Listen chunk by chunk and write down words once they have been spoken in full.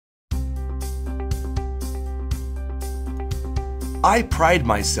I pride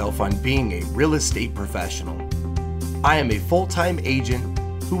myself on being a real estate professional. I am a full-time agent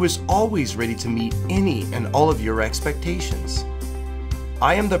who is always ready to meet any and all of your expectations.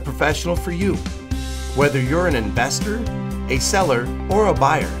 I am the professional for you. Whether you're an investor, a seller, or a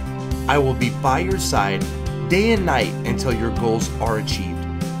buyer, I will be by your side day and night until your goals are achieved.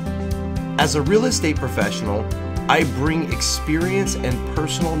 As a real estate professional, I bring experience and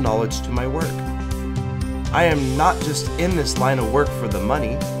personal knowledge to my work. I am not just in this line of work for the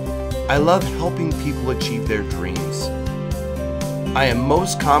money. I love helping people achieve their dreams. I am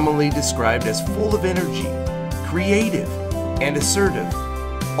most commonly described as full of energy, creative, and assertive,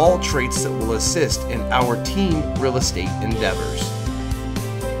 all traits that will assist in our team real estate endeavors.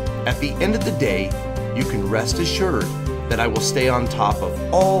 At the end of the day, you can rest assured that I will stay on top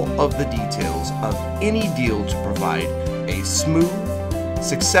of all of the details of any deal to provide a smooth,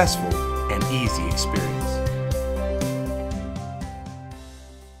 successful, and easy experience.